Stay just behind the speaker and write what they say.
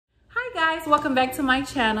Hi guys, welcome back to my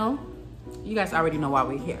channel. You guys already know why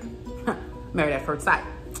we're here. Married at First Sight.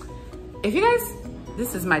 If you guys,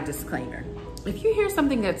 this is my disclaimer. If you hear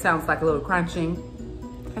something that sounds like a little crunching,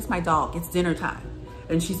 that's my dog. It's dinner time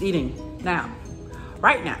and she's eating now,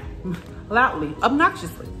 right now, loudly,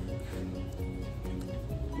 obnoxiously.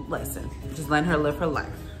 Listen, just letting her live her life.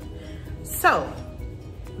 So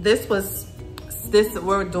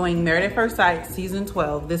we're doing Married at First Sight season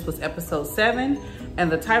 12. This was episode 7 and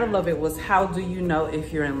the title of it was How Do You Know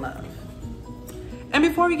If You're in Love? And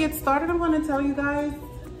before we get started, I'm going to tell you guys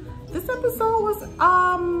this episode was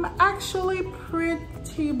actually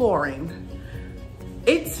pretty boring.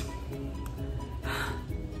 When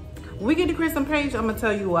we get to Chris and Paige, I'm gonna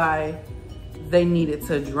tell you why they needed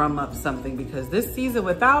to drum up something, because this season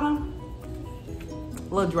without them,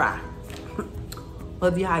 a little dry, a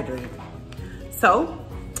little dehydrated. So,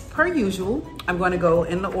 per usual, I'm gonna go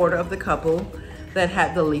in the order of the couple that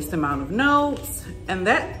had the least amount of notes, and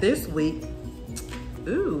that this week,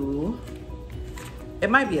 ooh, it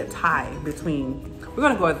might be a tie between, we're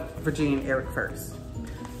gonna go with Virginia and Eric first.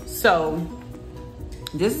 So,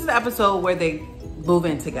 this is the episode where they move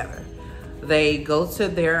in together. They go to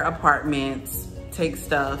their apartments, take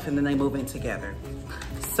stuff, and then they move in together.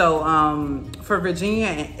 So, for Virginia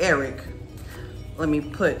and Eric, let me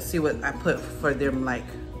see what I put for them, like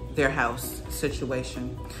their house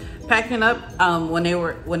situation. Packing up, when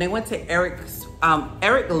they went to Eric's,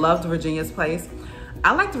 Eric loved Virginia's place.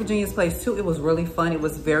 I liked Virginia's place too. It was really fun. It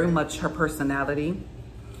was very much her personality.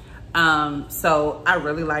 So I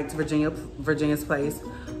really liked Virginia's place.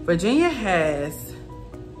 Virginia has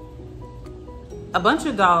a bunch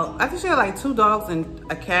of dogs. I think she had like 2 dogs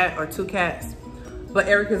and a cat, or 2 cats, but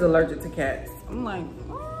Eric is allergic to cats. I'm like,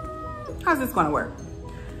 how's this gonna work?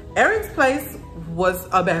 Eric's place was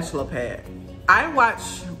a bachelor pad.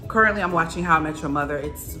 Currently I'm watching How I Met Your Mother.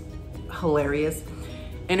 It's hilarious.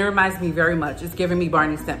 And it reminds me very much, it's giving me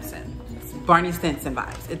Barney Stinson. It's Barney Stinson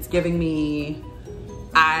vibes. It's giving me,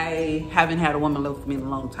 I haven't had a woman live with me in a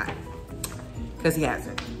long time. Because he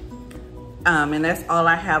hasn't. And that's all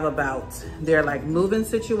I have about their like moving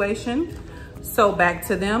situation. So back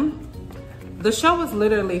to them. The show was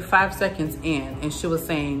literally 5 seconds in, and she was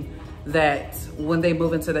saying that when they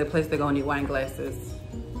move into their place, they're gonna need wine glasses.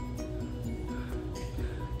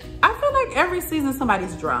 I feel like every season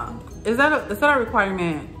somebody's drunk. Is that a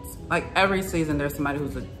requirement? Like every season there's somebody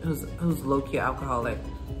who's low-key alcoholic.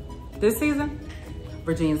 This season,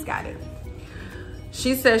 Virginia's got it.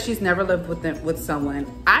 She says she's never lived with someone.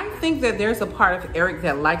 I think that there's a part of Eric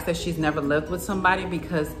that likes that she's never lived with somebody,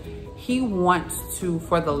 because he wants to,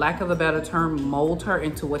 for the lack of a better term, mold her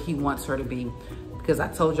into what he wants her to be. Because I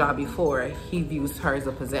told y'all before, he views her as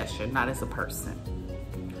a possession, not as a person.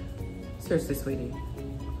 Seriously, sweetie.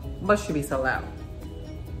 Must she be so loud?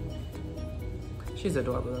 She's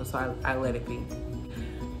adorable though, so I let it be.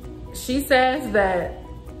 She says that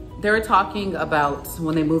they were talking about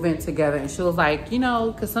when they move in together, and she was like, you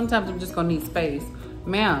know, because sometimes I'm just gonna need space.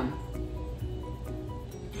 Ma'am,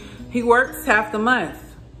 he works half the month.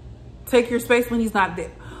 Take your space when he's not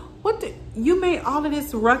there. You made all of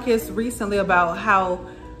this ruckus recently about how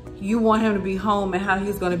you want him to be home and how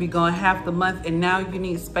he's gonna be gone half the month, and now you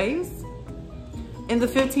need space? In the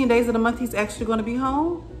 15 days of the month he's actually gonna be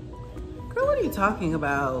home? Girl, what are you talking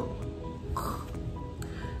about?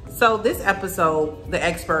 So this episode, the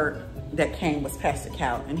expert that came was Pastor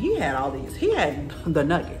Cal, and he had all these. He had the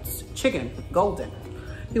nuggets, chicken, golden.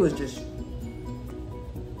 He was just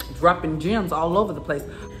dropping gems all over the place.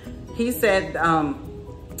 He said,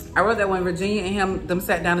 I wrote that when Virginia and them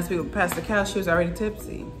sat down to speak with Pastor Cal, she was already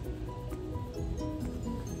tipsy.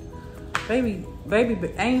 Baby,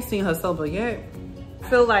 I ain't seen her sober yet. I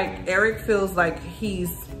feel like Eric feels like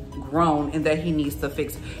he's grown and that he needs to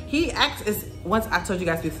fix. He acts as, once I told you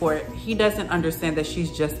guys before, he doesn't understand that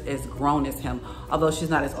she's just as grown as him, although she's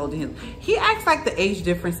not as old as him. He acts like the age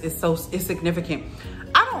difference is significant.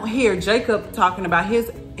 I don't hear Jacob talking about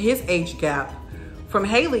his age gap from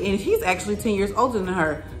Haley, and he's actually 10 years older than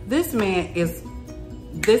her. This man is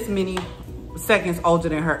this many seconds older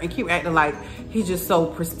than her and keep acting like he's just so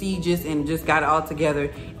prestigious and just got it all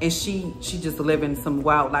together, and she just living some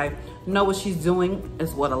wild life. No, what she's doing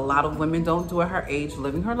is what a lot of women don't do at her age,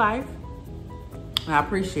 living her life. And I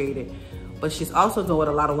appreciate it. But she's also doing what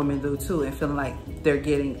a lot of women do too, and feeling like they're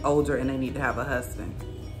getting older and they need to have a husband.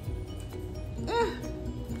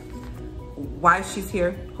 Why she's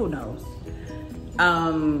here, who knows?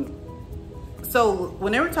 So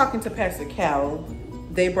when they were talking to Pastor Cal,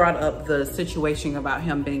 they brought up the situation about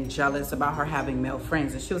him being jealous about her having male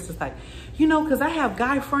friends. And she was just like, you know, because I have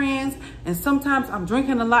guy friends and sometimes I'm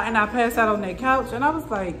drinking a lot and I pass out on their couch. And I was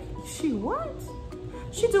like, she what?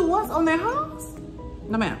 She do what on their house?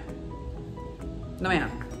 No, ma'am. No,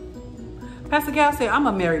 ma'am. Pastor Cal said, I'm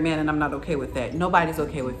a married man and I'm not okay with that. Nobody's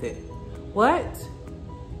okay with it. What?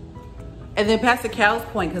 And then Pastor Cal's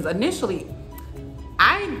point, because initially,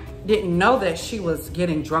 I didn't know that she was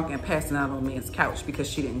getting drunk and passing out on men's couch because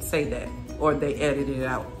she didn't say that, or they edited it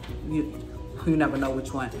out. You never know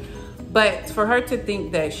which one. But for her to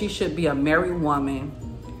think that she should be a married woman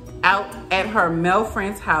out at her male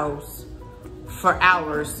friend's house for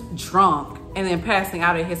hours drunk and then passing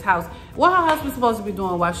out at his house, what her husband's supposed to be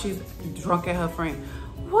doing while she's drunk at her friend?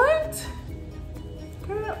 What?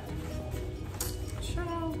 Girl.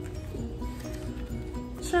 Child.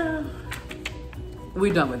 We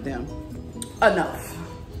done with them. Enough.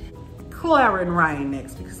 Clara and Ryan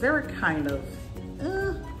next because they were kind of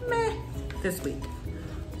meh this week.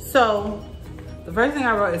 So the first thing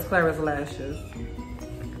I wrote is Clara's lashes.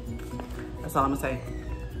 That's all I'm gonna say.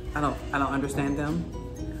 I don't understand them.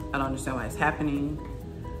 I don't understand why it's happening.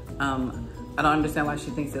 I don't understand why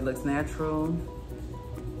she thinks it looks natural.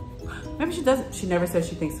 Maybe she doesn't. She never said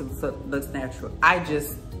she thinks it looks natural. I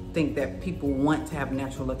just think that people want to have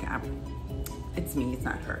natural looking eyebrows. It's me, it's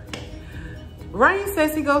not her. Ryan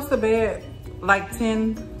says he goes to bed like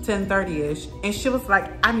 10:30-ish. And she was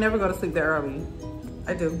like, I never go to sleep that early.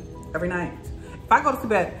 I do, every night. If I go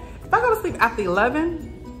to sleep after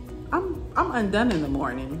 11, I'm undone in the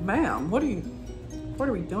morning. Ma'am, what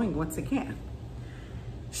are we doing once again?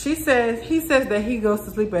 He says that he goes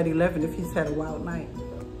to sleep at 11 if he's had a wild night.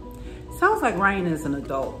 Sounds like Ryan is an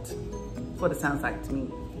adult. That's what it sounds like to me.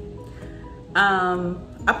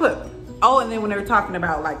 I put, oh, and then when they were talking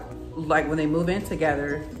about like when they move in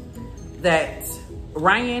together, that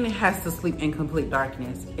Ryan has to sleep in complete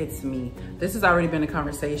darkness. It's me. This has already been a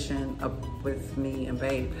conversation with me and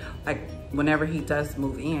Babe. Like whenever he does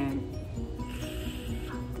move in,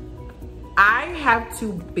 I have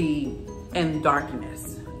to be in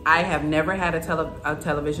darkness. I have never had a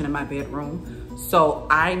television in my bedroom, so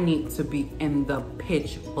I need to be in the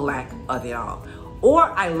pitch black of it all. Or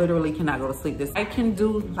I literally cannot go to sleep. I can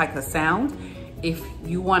do like a sound. If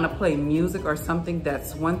you want to play music or something,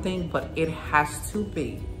 that's one thing, but it has to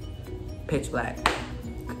be pitch black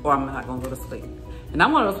or I'm not gonna go to sleep. And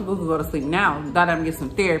I'm one of those people who go to sleep now, now that I'm getting some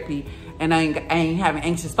therapy and I ain't having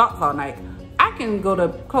anxious thoughts all night. I can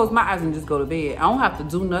close my eyes and just go to bed. I don't have to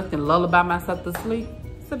do nothing, lullaby myself to sleep.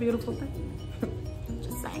 It's a beautiful thing.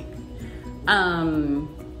 Just saying.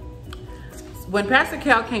 When Pastor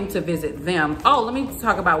Cal came to visit them, oh, let me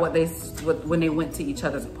talk about when they went to each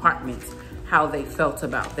other's apartments, how they felt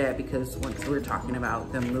about that, because once we're talking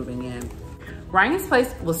about them moving in. Ryan's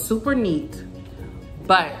place was super neat,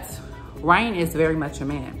 but Ryan is very much a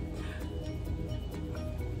man.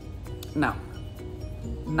 No,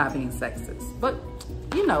 not being sexist, but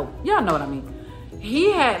you know, y'all know what I mean.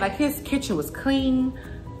 He had, like, his kitchen was clean.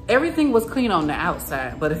 Everything was clean on the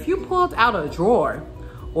outside, but if you pulled out a drawer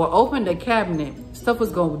or opened a cabinet, stuff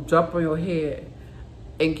was gonna drop on your head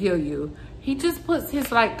and kill you. He just puts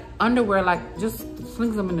his like underwear, like just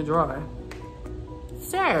slings them in the drawer.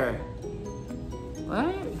 Sir,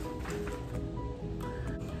 what?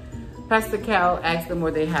 Pastor Cal asked them were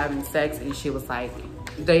they having sex, and she was like,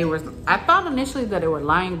 I thought initially that they were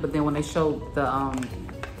lying, but then when they showed the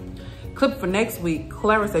clip for next week,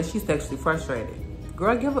 Clara said she's sexually frustrated.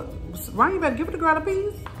 Girl, Ryan, you better give it a girl a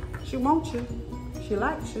piece. She wants you. She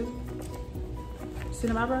likes you. See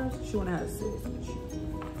them eyebrows? She wanna have sex with you.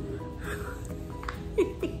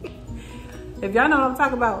 If y'all know what I'm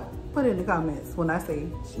talking about, put it in the comments when I say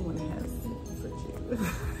she wanna have sex with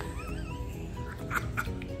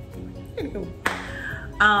you.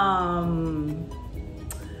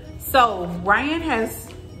 So Ryan has,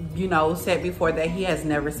 you know, said before that he has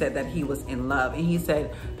never said that he was in love. And he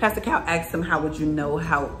said, Pastor Cal asked him, how would you know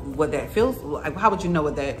what that feels like? How would you know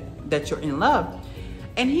that you're in love?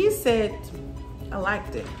 And he said, I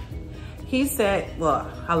liked it. He said, well,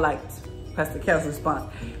 I liked Pastor Cal's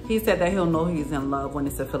response. He said that he'll know he's in love when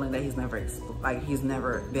it's a feeling that he's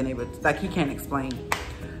never been able to, like he can't explain.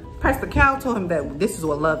 Pastor Cal told him that this is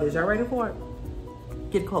what love is. Y'all ready for it?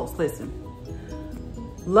 Get close, listen.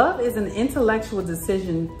 Love is an intellectual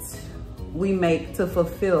decision we make to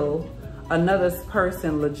fulfill another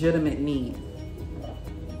person's legitimate need.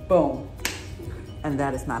 Boom. And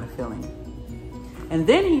that is not a feeling. And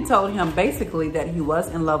then he told him basically that he was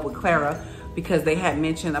in love with Clara because they had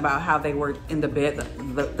mentioned about how they were in the bed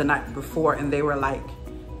the night before, and they were like,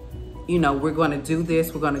 you know, we're going to do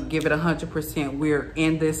this. We're going to give it 100%. We're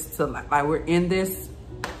in this to like we're in this.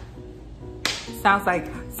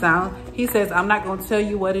 He says, I'm not going to tell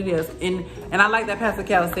you what it is. And I like that Pastor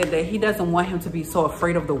Cal said that he doesn't want him to be so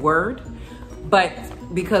afraid of the word, but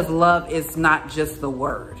because love is not just the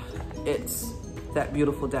word. It's that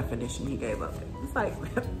beautiful definition he gave of it. It's like,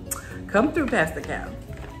 come through, Pastor Cal.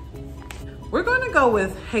 We're going to go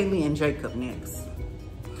with Haley and Jacob next.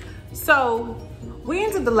 So we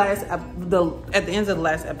ended the last, at the end of the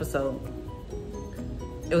last episode,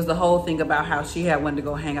 it was the whole thing about how she had wanted to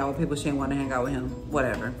go hang out with people. She didn't want to hang out with him,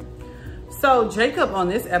 whatever. So Jacob on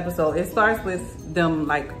this episode, it starts with them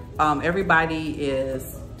like, everybody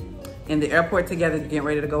is in the airport together, getting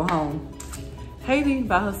ready to go home. Haley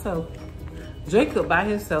by herself, Jacob by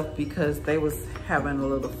himself, because they was having a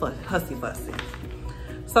little hussy-fussy.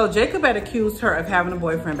 So Jacob had accused her of having a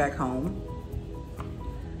boyfriend back home.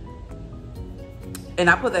 And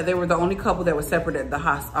I put that they were the only couple that was separate at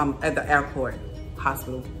the airport.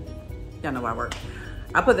 Hospital. Y'all know where I work.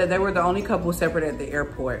 I put that they were the only couple separate at the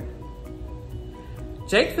airport.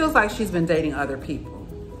 Jake feels like she's been dating other people.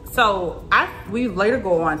 So we later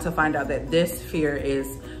go on to find out that this fear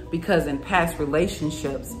is because in past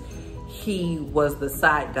relationships, he was the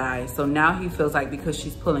side guy. So now he feels like because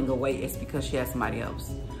she's pulling away, it's because she has somebody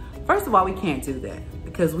else. First of all, we can't do that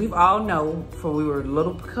because we've all know from we were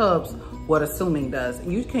little cubs what assuming does.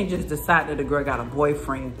 And you can't just decide that the girl got a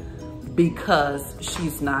boyfriend because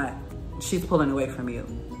she's pulling away from you,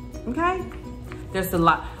 okay? There's a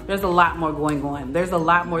lot more going on. There's a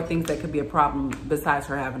lot more things that could be a problem besides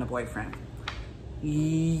her having a boyfriend.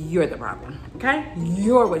 You're the problem, okay?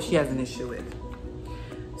 You're what she has an issue with.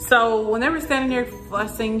 So when they were standing there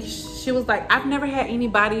fussing, she was like, I've never had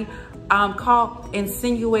anybody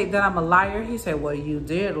insinuate that I'm a liar. He said, well, you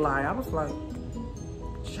did lie. I was like,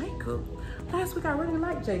 Jacob. Last week I really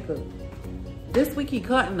liked Jacob. This week he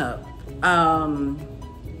cutting up.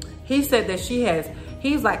 He said that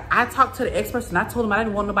he's like, I talked to the experts and I told him I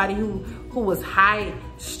didn't want nobody who was high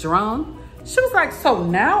strung. She was like, so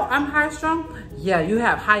now I'm high strung? Yeah, you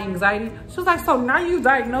have high anxiety. She was like, so now you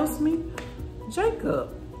diagnosed me? Jacob,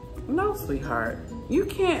 no, sweetheart. You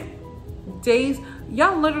can't days.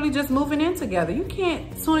 Y'all literally just moving in together. You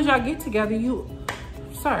can't, as soon as y'all get together,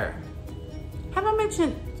 sir. Have I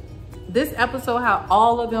mentioned this episode how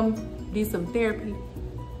all of them need some therapy?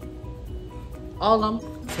 All of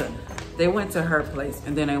them. They went to her place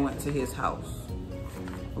and then they went to his house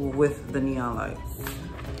with the neon lights.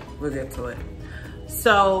 We'll get to it.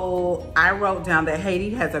 So I wrote down that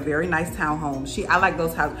Haiti has a very nice townhome. I like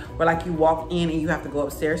those houses where like you walk in and you have to go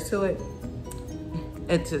upstairs to it.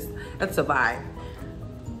 It's a vibe.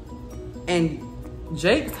 And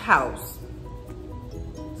Jake's house,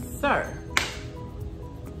 sir.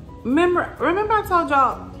 Remember I told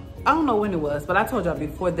y'all, I don't know when it was, but I told y'all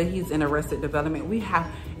before that he's in Arrested Development.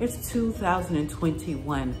 It's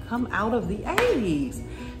 2021. Come out of the 80s.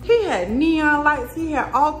 He had neon lights. He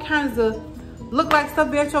had all kinds of look like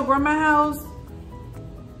stuff at your grandma's house.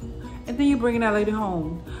 And then you bringing that lady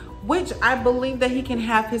home, which I believe that he can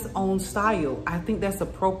have his own style. I think that's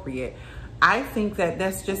appropriate. I think that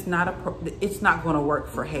that's just it's not going to work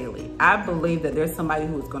for Haley. I believe that there's somebody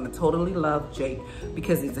who is going to totally love Jake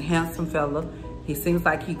because he's a handsome fella. He seems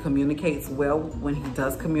like he communicates well when he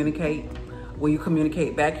does communicate. When you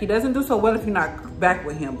communicate back, he doesn't do so well if you're not back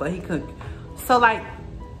with him, but he could. So like,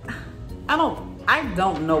 I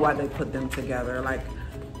don't know why they put them together. Like,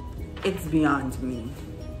 it's beyond me,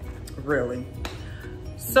 really.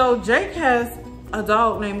 So Jake has a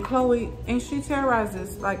dog named Chloe and she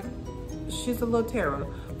terrorizes, like, she's a little terror.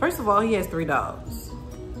 First of all, he has 3 dogs.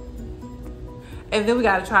 And then we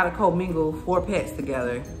gotta try to co-mingle 4 pets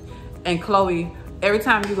together. And Chloe, every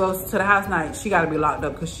time you go to the house night, she gotta be locked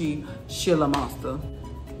up because she's a monster.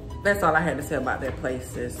 That's all I had to say about their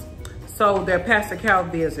places. So their Pastor Cal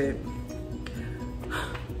visit.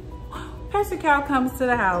 Pastor Cal comes to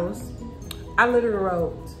the house. I literally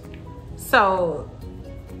wrote, so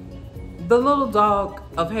the little dog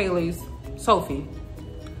of Haley's, Sophie,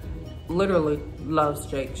 literally loves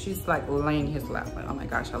Jake. She's like laying his lap, like, oh my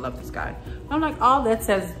gosh, I love this guy. I'm like, all that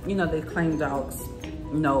says, you know, they claim dogs.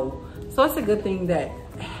 No. So it's a good thing that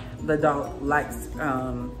the dog likes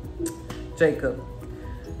Jacob.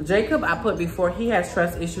 Jacob, I put before, he has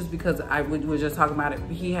trust issues because we were just talking about it.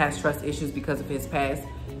 He has trust issues because of his past.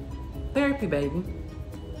 Therapy, baby.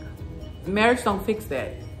 Marriage don't fix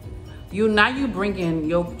that. You bring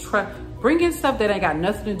in stuff that ain't got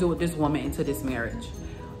nothing to do with this woman into this marriage.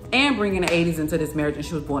 And bringing the 80s into this marriage, and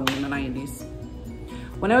she was born in the 90s.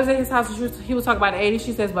 When I was at his house, he was talking about the 80s.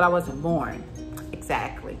 She says, but I wasn't born.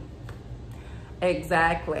 Exactly.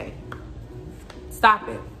 Exactly. Stop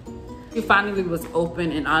it. He finally was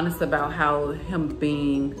open and honest about how him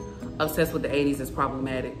being obsessed with the 80s is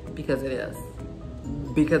problematic, because it is.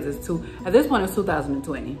 Because it's at this point it's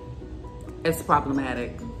 2020. It's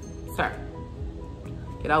problematic. Sir,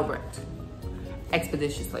 get over it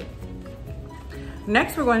expeditiously.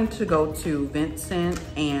 Next, we're going to go to Vincent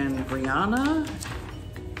and Brianna.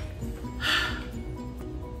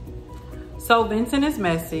 So Vincent is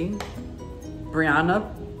messy. Brianna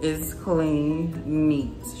is clean,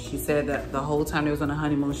 neat. She said that the whole time they was on a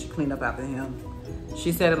honeymoon, she cleaned up after him.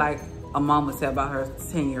 She said it like a mom would say about her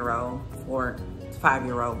 10-year-old or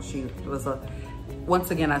 5-year-old. She was once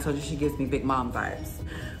again, I told you she gives me big mom vibes.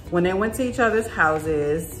 When they went to each other's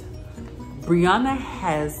houses, Brianna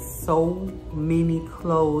has so many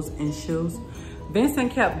clothes and shoes.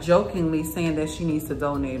 Vincent kept jokingly saying that she needs to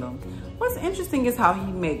donate them. What's interesting is how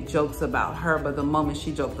he made jokes about her, but the moment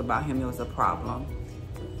she joked about him, it was a problem.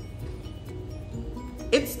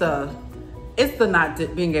 It's the not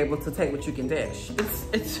being able to take what you can dish.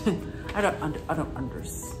 It's I don't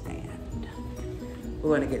understand.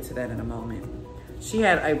 We're gonna get to that in a moment. She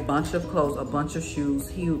had a bunch of clothes, a bunch of shoes.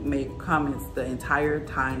 He made comments the entire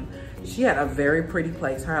time. She had a very pretty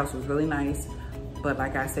place. Her house was really nice. But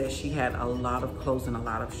like I said, she had a lot of clothes and a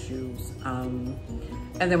lot of shoes.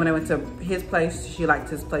 And then when I went to his place, she liked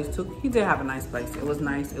his place too. He did have a nice place. It was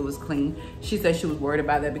nice, it was clean. She said she was worried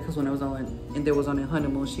about that because when it was on a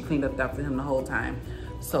honeymoon, she cleaned up after him the whole time.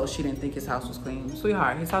 So she didn't think his house was clean.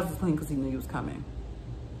 Sweetheart, his house is clean because he knew you was coming.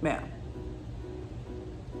 Ma'am.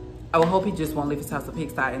 I would hope he just won't leave his house a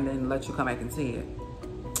pigsty and then let you come back and see it.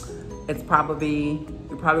 You're probably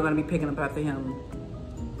gonna be picking up after him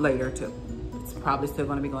later too. It's probably still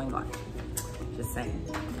gonna be going on. Just saying.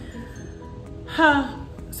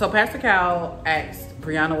 So Pastor Cal asked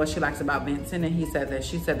Brianna what she likes about Vincent, and she said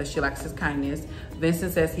that she likes his kindness.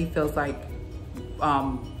 Vincent says he feels like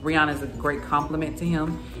Brianna is a great compliment to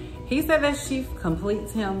him. He said that she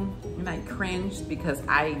completes him, and I cringed because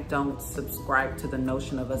I don't subscribe to the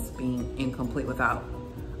notion of us being incomplete without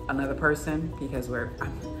another person, because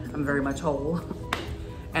I'm very much whole.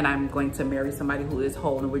 And I'm going to marry somebody who is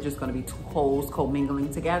whole, and we're just going to be two wholes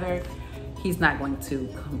co-mingling together. He's not going to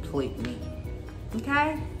complete me.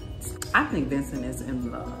 Okay? I think Vincent is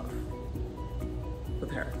in love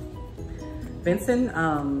with her. Vincent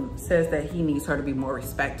says that he needs her to be more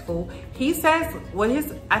respectful. He says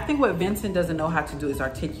I think what Vincent doesn't know how to do is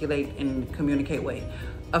articulate and communicate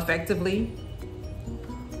effectively.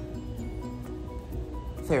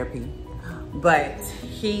 Therapy. But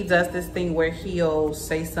he does this thing where he'll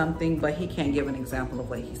say something, but he can't give an example of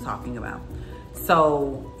what he's talking about.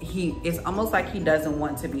 So it's almost like he doesn't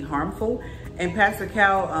want to be harmful. And Pastor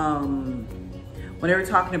Cal, when they were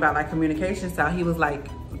talking about like communication style, he was like,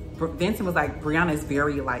 Vincent was like, Brianna is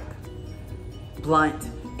very like blunt.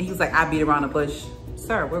 And he was like, I beat around the bush.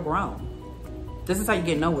 Sir, we're grown. This is how you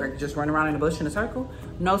get nowhere. Just run around in the bush in a circle.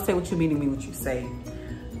 No, say what you mean and mean what you say.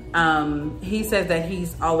 He says that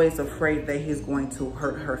he's always afraid that he's going to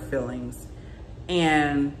hurt her feelings.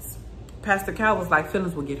 And Pastor Cal was like,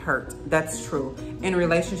 feelings will get hurt. That's true. In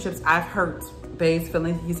relationships, I've hurt Babe's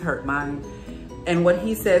feelings. He's hurt mine. And what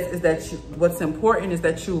he says is that what's important is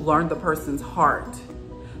that you learn the person's heart,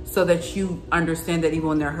 so that you understand that even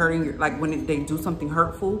when they're hurting, like when they do something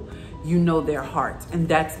hurtful, you know their heart. And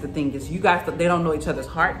that's the thing, is you guys, they don't know each other's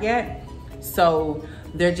heart yet. So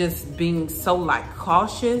they're just being so like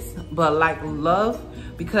cautious, but like love,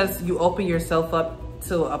 because you open yourself up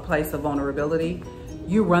to a place of vulnerability,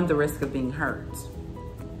 you run the risk of being hurt.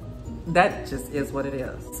 That just is what it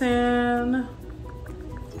is. And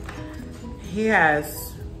he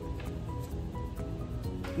has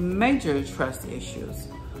major trust issues.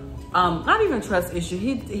 Not even trust issue.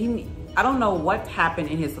 I don't know what happened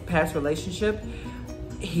in his past relationship.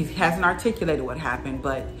 He hasn't articulated what happened,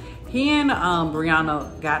 but he and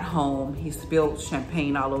Brianna got home. He spilled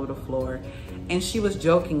champagne all over the floor, and she was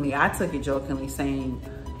jokingly, I took it jokingly, saying,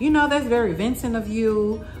 you know, that's very Vincent of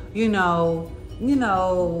you, you know,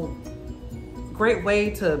 great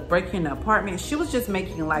way to break in the apartment. She was just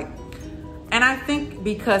making like, and I think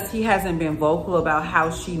because he hasn't been vocal about how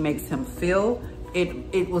she makes him feel,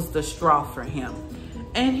 it was the straw for him.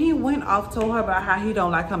 And he went off, told her about how he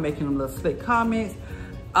don't like her making them little slick comments.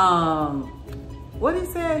 What he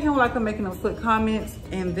said, he don't like her making them slick comments.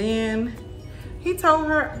 And then he told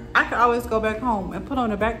her, I could always go back home and put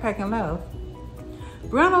on a backpack and leave.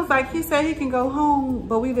 Brianna was like, he said he can go home,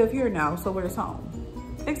 but we live here now, so where's home?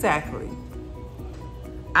 Exactly.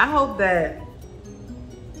 I hope that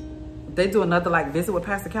they do another like visit with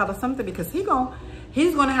Pastor Cal or something, because he's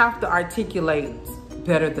gonna have to articulate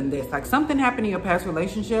better than this. Like, something happened in your past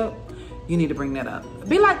relationship, you need to bring that up.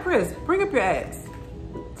 Be like Chris, bring up your ex.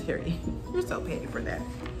 Terry, you're so petty for that.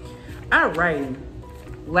 All right,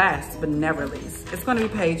 last but never least, it's gonna be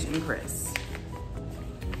Paige and Chris.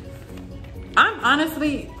 I'm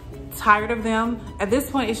honestly tired of them. At this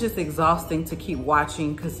point, it's just exhausting to keep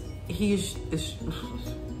watching because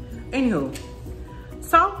anywho.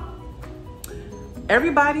 So,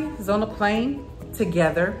 everybody is on a plane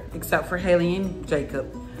together except for Haley and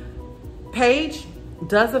Jacob. Paige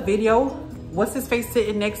does a video. What's his face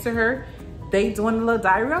sitting next to her? They doing a little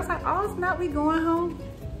diary. I was like, oh, it's not we going home.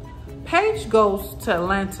 Paige goes to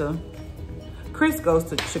Atlanta. Chris goes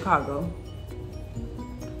to Chicago.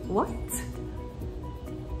 What?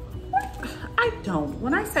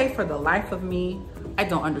 When I say for the life of me, I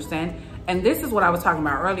don't understand. And this is what I was talking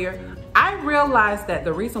about earlier. I realized that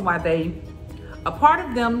the reason why a part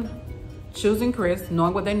of them choosing Chris,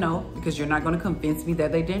 knowing what they know, because you're not going to convince me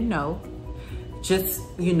that they didn't know. Just,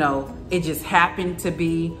 you know, it just happened to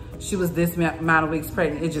be, she was this amount of weeks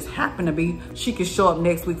pregnant. It just happened to be, she could show up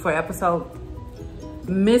next week for an episode.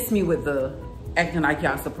 Miss me with the acting like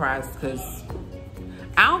y'all surprised, because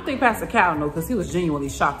I don't think Pastor Cal knew, because he was genuinely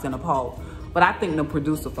shocked and appalled. But I think the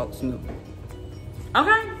producer folks knew.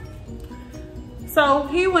 Okay? So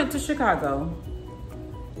he went to Chicago.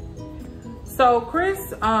 So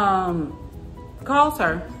Chris calls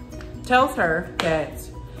her, tells her that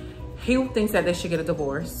he thinks that they should get a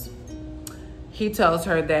divorce. He tells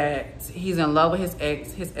her that he's in love with his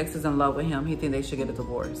ex is in love with him. He thinks they should get a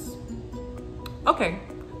divorce. Okay,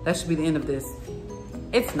 that should be the end of this.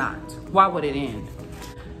 It's not. Why would it end?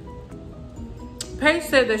 Paige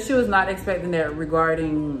said that she was not expecting that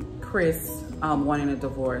regarding Chris wanting a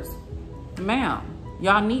divorce. Ma'am,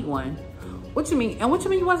 y'all need one. What you mean? And what you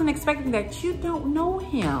mean you wasn't expecting that? You don't know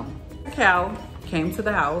him. Cal came to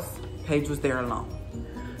the house. Paige was there alone.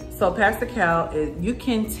 So Pastor Cal, you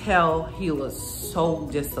can tell he was so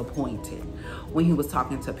disappointed when he was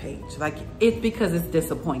talking to Paige. Like, it's because it's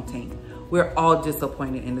disappointing. We're all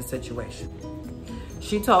disappointed in the situation.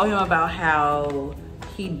 She told him about how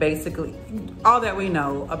he basically, all that we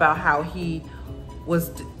know about how he was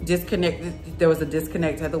disconnected. There was a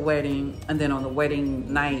disconnect at the wedding, and then on the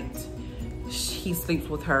wedding night, he sleeps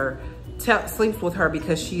with her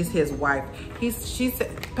because she's his wife. She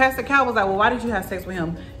said, Pastor Cal was like, well, why did you have sex with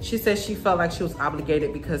him? She said she felt like she was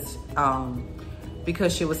obligated because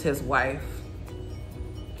she was his wife.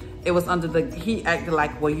 It was he acted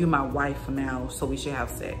like, well, you're my wife now, so we should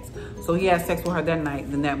have sex. So he had sex with her that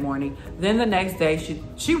night, then that morning. Then the next day,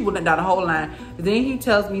 she went down the whole line. Then he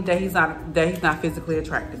tells me that he's not physically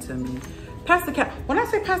attracted to me. Pastor Cal, when I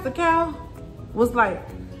say Pastor Cal was like,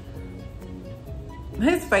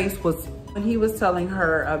 his face was, when he was telling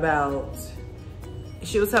her about,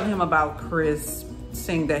 she was telling him about Chris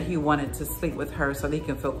saying that he wanted to sleep with her so that he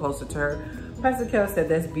can feel closer to her. Pastor Cal said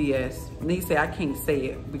that's BS. And he said, I can't say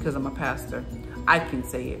it because I'm a pastor. I can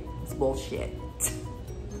say it. It's bullshit.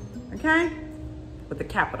 Okay? With a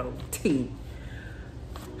capital T.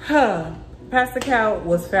 Pastor Cal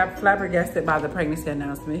was flabbergasted by the pregnancy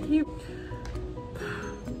announcement.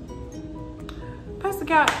 Pastor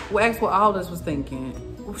Cal asked what all this was thinking.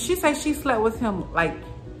 She said she slept with him, like,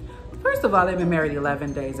 first of all, they've been married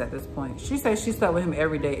 11 days at this point. She said she slept with him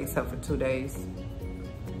every day except for 2 days.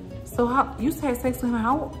 So how, you had sex with him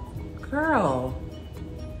how? Girl,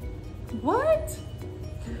 what?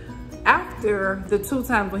 After the 2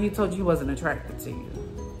 times when he told you he wasn't attracted to you.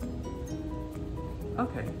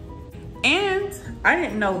 Okay. And I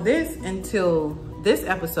didn't know this until this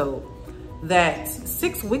episode, that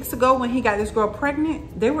 6 weeks ago when he got this girl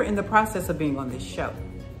pregnant, they were in the process of being on this show.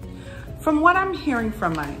 From what I'm hearing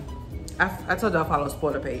from I told you I follow a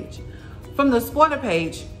spoiler page. From the spoiler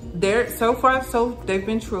page, so far they've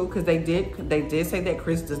been true, because they did say that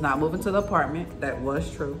Chris does not move into the apartment. That was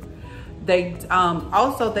true. They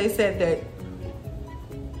also said that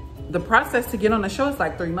the process to get on the show is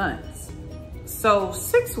like 3 months. So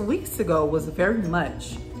 6 weeks ago was very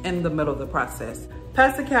much in the middle of the process.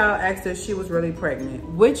 Pastor Cal asked if she was really pregnant,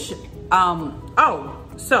 which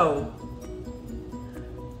so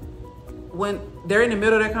when they're in the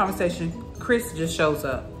middle of that conversation, Chris just shows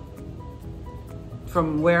up.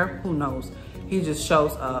 From where? Who knows? He just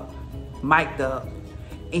shows up, mic'd up,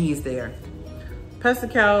 and he's there. Pastor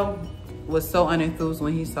Cal was so unenthused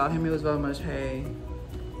when he saw him. It was very much, hey,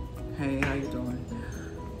 how you doing?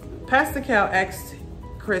 Pastor Cal asked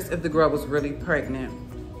Chris if the girl was really pregnant.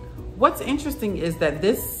 What's interesting is that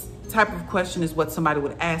this type of question is what somebody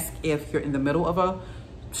would ask if you're in the middle of a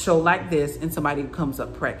show like this and somebody comes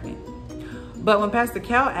up pregnant. But when Pastor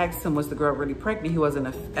Cal asked him, was the girl really pregnant, he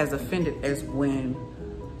wasn't as offended as when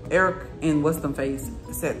Eric and what's them face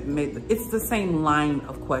said, it's the same line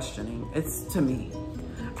of questioning. It's to me.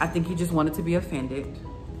 I think he just wanted to be offended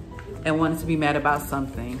and wanted to be mad about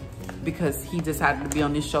something because he decided to be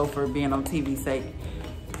on this show for being on TV's sake,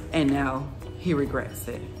 and now he regrets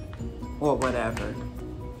it or whatever.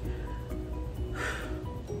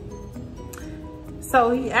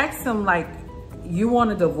 So he asked him, like, you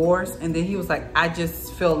want a divorce? And then he was like, I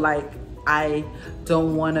just feel like I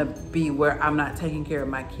don't want to be where I'm not taking care of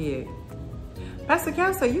my kid. Pastor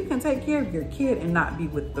Cal said, you can take care of your kid and not be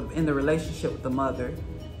in the relationship with the mother.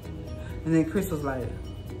 And then Chris was like,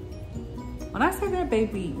 when I say that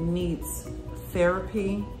baby needs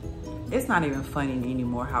therapy, it's not even funny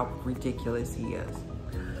anymore how ridiculous he is.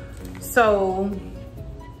 So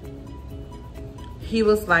he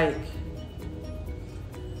was like,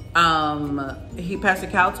 Pastor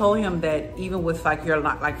Cal told him that even with like you're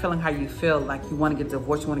not like feeling how you feel, like you want to get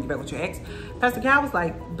divorced, you want to get back with your ex. Pastor Cal was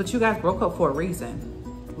like, but you guys broke up for a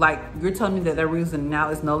reason. Like, you're telling me that that reason now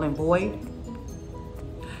is null and void?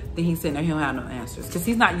 Then he's sitting there, he don't have no answers because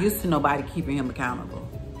he's not used to nobody keeping him accountable.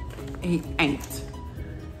 He ain't.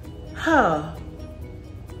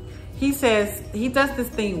 He says, he does this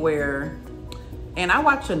thing where, and I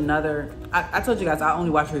watch another, I told you guys I only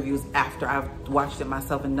watch reviews after I've watched it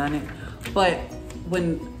myself and done it. But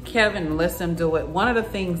when Kevin lets him do it, one of the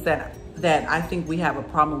things that I think we have a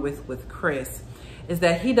problem with Chris is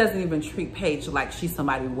that he doesn't even treat Paige like she's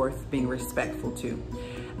somebody worth being respectful to.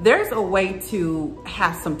 There's a way to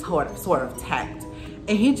have some sort of tact,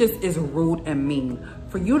 and he just is rude and mean.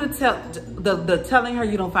 For you to tell, telling her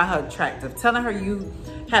you don't find her attractive, telling her you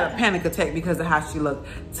had a panic attack because of how she looked,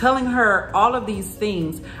 telling her all of these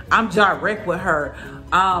things. I'm direct with her.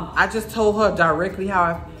 I just told her directly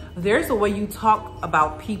how there's a way you talk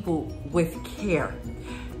about people with care.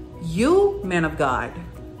 You, man of God,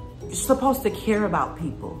 you're supposed to care about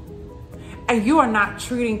people. And you are not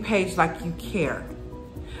treating Paige like you care.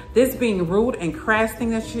 This being rude and crass thing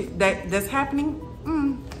that's happening,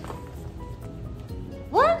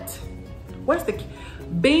 what? Where's the,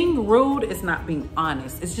 being rude is not being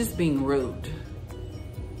honest. It's just being rude.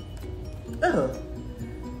 Ugh.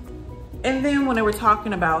 And then when they were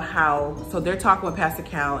talking about how, so they're talking with Pastor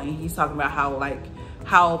Cal, and he's talking about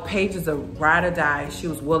how Paige is a ride or die. She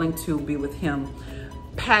was willing to be with him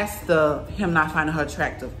past him not finding her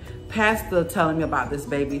attractive, past the telling me about this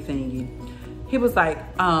baby thingy. He was like,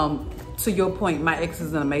 to your point, my ex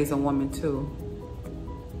is an amazing woman too.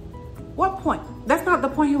 What point? That's not the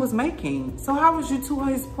point he was making. So how was you to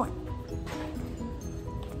his point?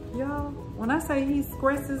 Y'all, when I say he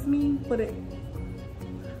stresses me, put it.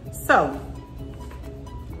 So,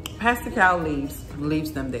 Pastor Cal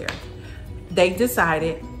leaves them there.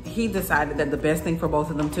 He decided that the best thing for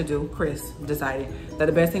both of them to do, Chris decided that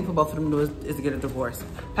the best thing for both of them to do is to get a divorce.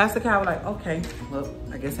 Pastor Cal was like, okay, well,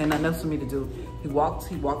 I guess ain't nothing else for me to do. He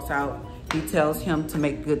walks out. He tells him to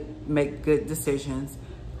make good decisions,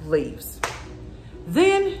 leaves.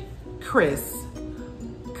 Then Chris,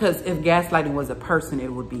 because if gaslighting was a person,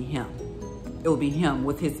 it would be him. It would be him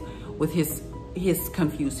with his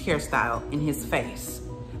confused hairstyle and his face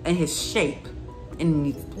and his shape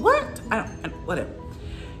and what? Whatever.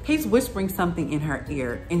 He's whispering something in her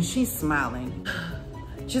ear and she's smiling.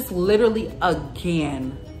 Just literally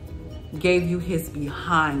again gave you his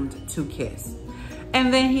behind to kiss.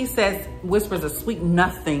 And then he says, whispers a sweet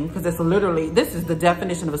nothing, because it's literally, this is the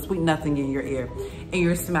definition of a sweet nothing in your ear, and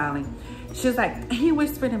you're smiling. She's like, he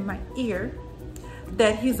whispered in my ear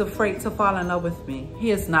that he's afraid to fall in love with me.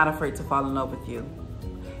 He is not afraid to fall in love with you.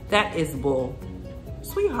 That is bull.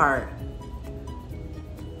 Sweetheart,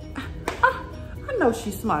 I know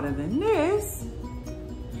she's smarter than this.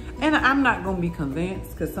 And I'm not gonna be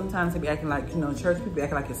convinced, because sometimes they be acting like, church people be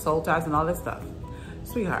acting like it's soul ties and all that stuff.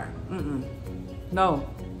 Sweetheart, no,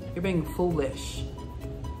 you're being foolish.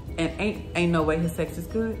 And ain't no way his sex is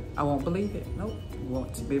good. I won't believe it. Nope, you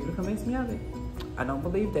won't be able to convince me of it. I don't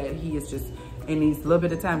believe that he is just, in these little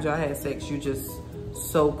bit of times y'all had sex, you just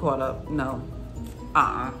so caught up. No,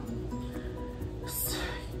 I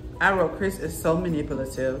wrote, Chris is so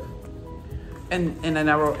manipulative. And then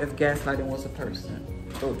I wrote, if gaslighting was a person,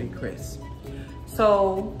 it would be Chris.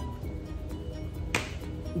 So,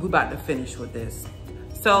 we're about to finish with this.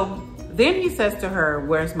 So, then he says to her,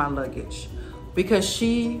 where's my luggage? Because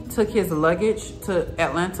she took his luggage to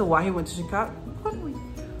Atlanta while he went to Chicago.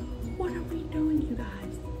 What are we doing, you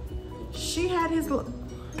guys? She had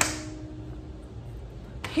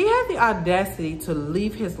he had the audacity to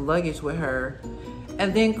leave his luggage with her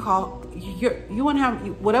and then call, you want to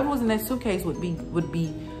have, whatever was in that suitcase would be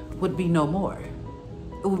no more.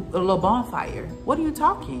 A little bonfire. What are you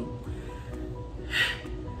talking?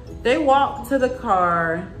 They walk to the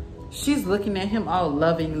car. She's looking at him all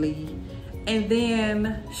lovingly. And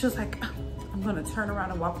then she was like, I'm gonna turn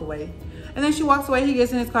around and walk away. And then she walks away, he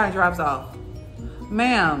gets in his car and drives off.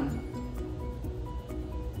 Ma'am.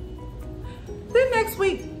 Then next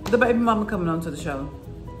week, the baby mama coming on to the show.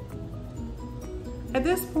 At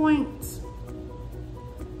this point,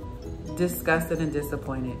 disgusted and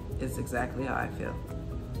disappointed is exactly how I feel.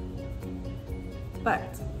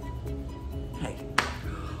 But, hey,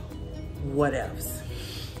 what else?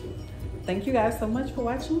 Thank you guys so much for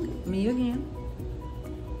watching me again.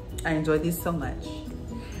 I enjoyed this so much.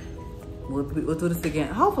 We'll do this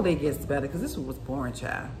again. Hopefully it gets better because this was boring,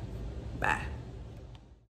 child. Bye.